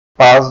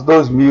Paes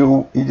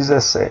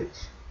 2017.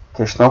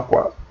 Questão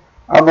 4.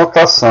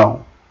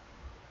 Anotação.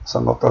 Essa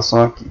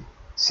anotação aqui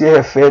se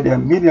refere a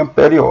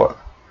miliampere-hora,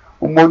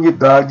 uma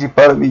unidade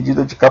para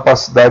medida de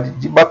capacidade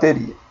de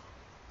bateria.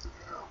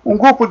 Um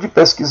grupo de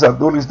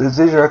pesquisadores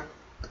deseja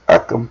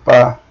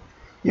acampar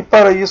e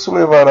para isso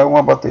levará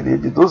uma bateria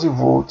de 12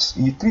 volts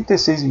e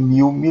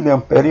 36.000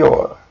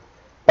 mAh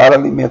para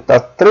alimentar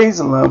 3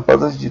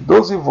 lâmpadas de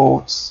 12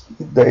 volts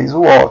e 10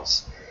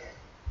 watts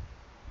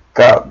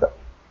cada,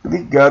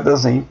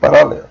 ligadas em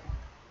paralelo.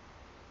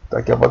 Está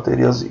aqui a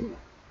bateriazinha.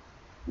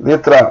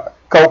 Letra A.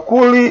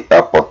 Calcule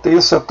a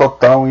potência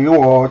total em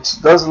watts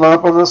das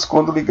lâmpadas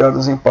quando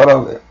ligadas em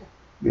paralelo.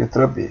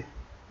 Letra B.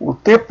 O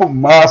tempo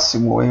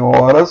máximo em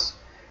horas,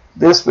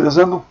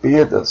 desprezando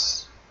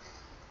perdas,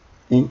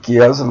 em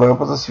que as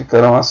lâmpadas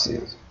ficarão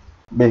acesas.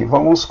 Bem,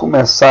 vamos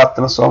começar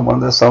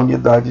transformando essa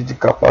unidade de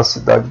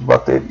capacidade de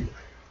bateria.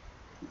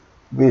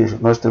 Veja,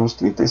 nós temos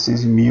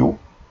 36.000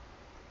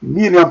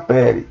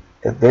 miliampere,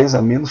 é 10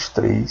 a menos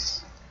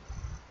 3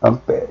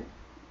 ampere,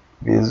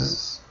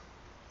 vezes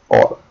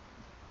hora.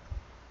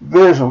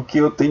 Vejam que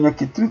eu tenho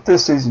aqui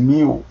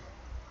 36.000,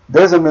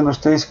 10 a menos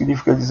 3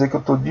 significa dizer que eu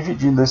estou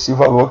dividindo esse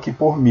valor aqui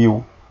por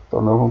 1000.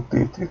 Então nós vamos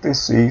ter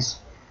 36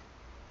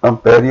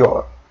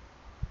 ampere-hora.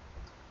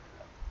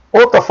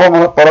 Outra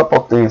fórmula para a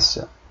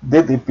potência,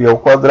 ddP ao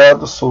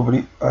quadrado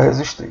sobre a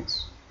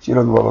resistência.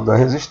 Tirando o valor da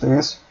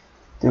resistência,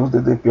 temos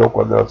ddP ao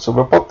quadrado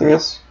sobre a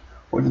potência,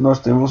 onde nós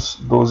temos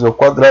 12 ao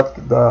quadrado,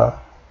 que dá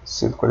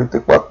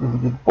 144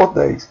 dividido por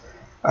 10.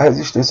 A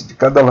resistência de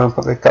cada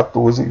lâmpada é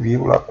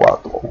 14,4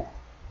 ohm.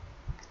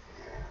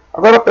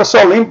 Agora,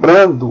 pessoal,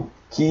 lembrando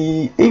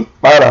que em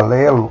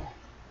paralelo,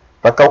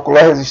 para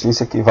calcular a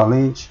resistência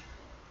equivalente,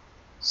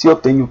 se eu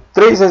tenho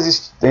 3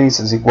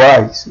 resistências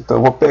iguais, então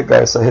eu vou pegar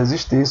essa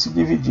resistência e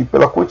dividir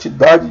pela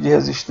quantidade de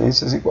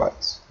resistências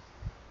iguais.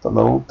 Então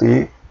nós vamos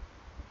ter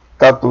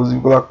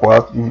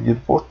 14,4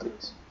 dividido por 3.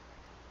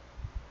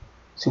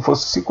 Se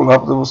fosse 5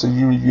 lâmpadas, você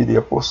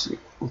dividiria por 5.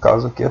 No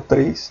caso aqui é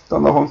 3, então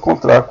nós vamos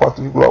encontrar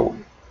 4,8.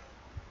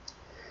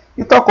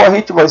 Então a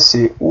corrente vai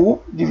ser U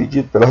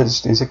dividido pela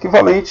resistência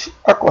equivalente.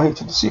 A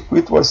corrente do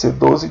circuito vai ser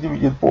 12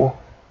 dividido por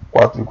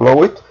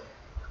 4,8.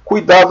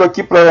 Cuidado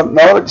aqui para,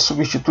 na hora de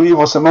substituir,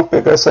 você não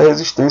pegar essa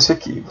resistência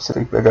aqui. Você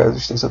tem que pegar a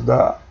resistência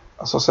da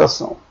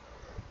associação.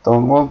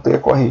 Então vamos ter a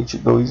corrente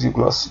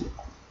 2,5.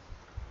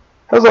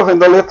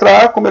 Resolvendo a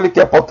letra A, como ele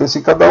quer a potência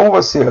em cada um,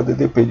 vai ser a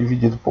ddP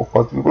dividido por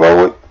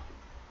 4,8.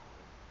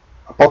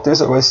 A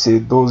potência vai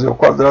ser 12 ao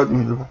quadrado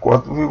dividido por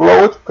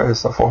 4,8, porque é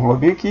essa fórmula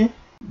bem aqui.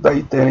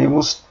 Daí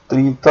teremos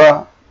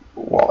 30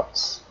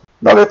 watts.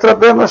 Na letra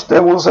B nós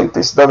temos a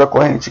intensidade da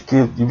corrente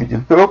Q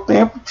dividido pelo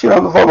tempo,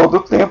 tirando o valor do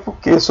tempo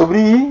Q sobre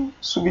I,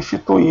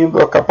 substituindo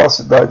a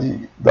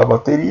capacidade da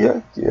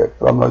bateria, que é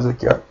para nós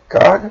aqui a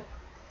carga,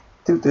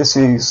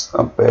 36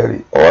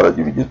 ampere-hora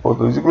dividido por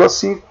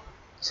 2,5,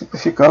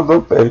 simplificando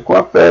ampere com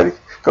ampere,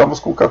 ficamos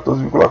com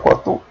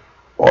 14,4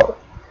 horas.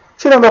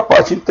 Tirando a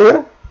parte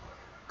inteira,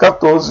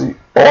 14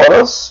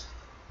 horas,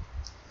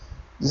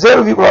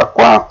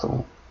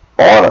 0,4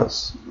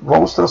 horas,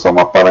 vamos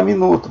transformar para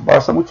minuto,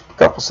 basta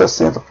multiplicar por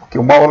 60, porque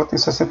uma hora tem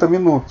 60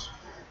 minutos.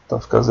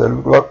 Então fica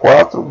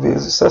 0,4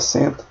 vezes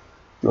 60,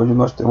 de onde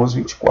nós temos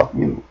 24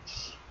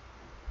 minutos.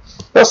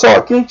 Pessoal,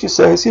 aqui a gente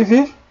encerra esse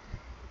vídeo,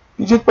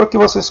 pedindo para que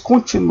vocês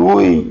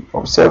continuem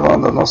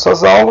observando as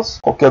nossas aulas.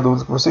 Qualquer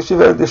dúvida que vocês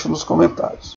tiverem, deixe nos comentários.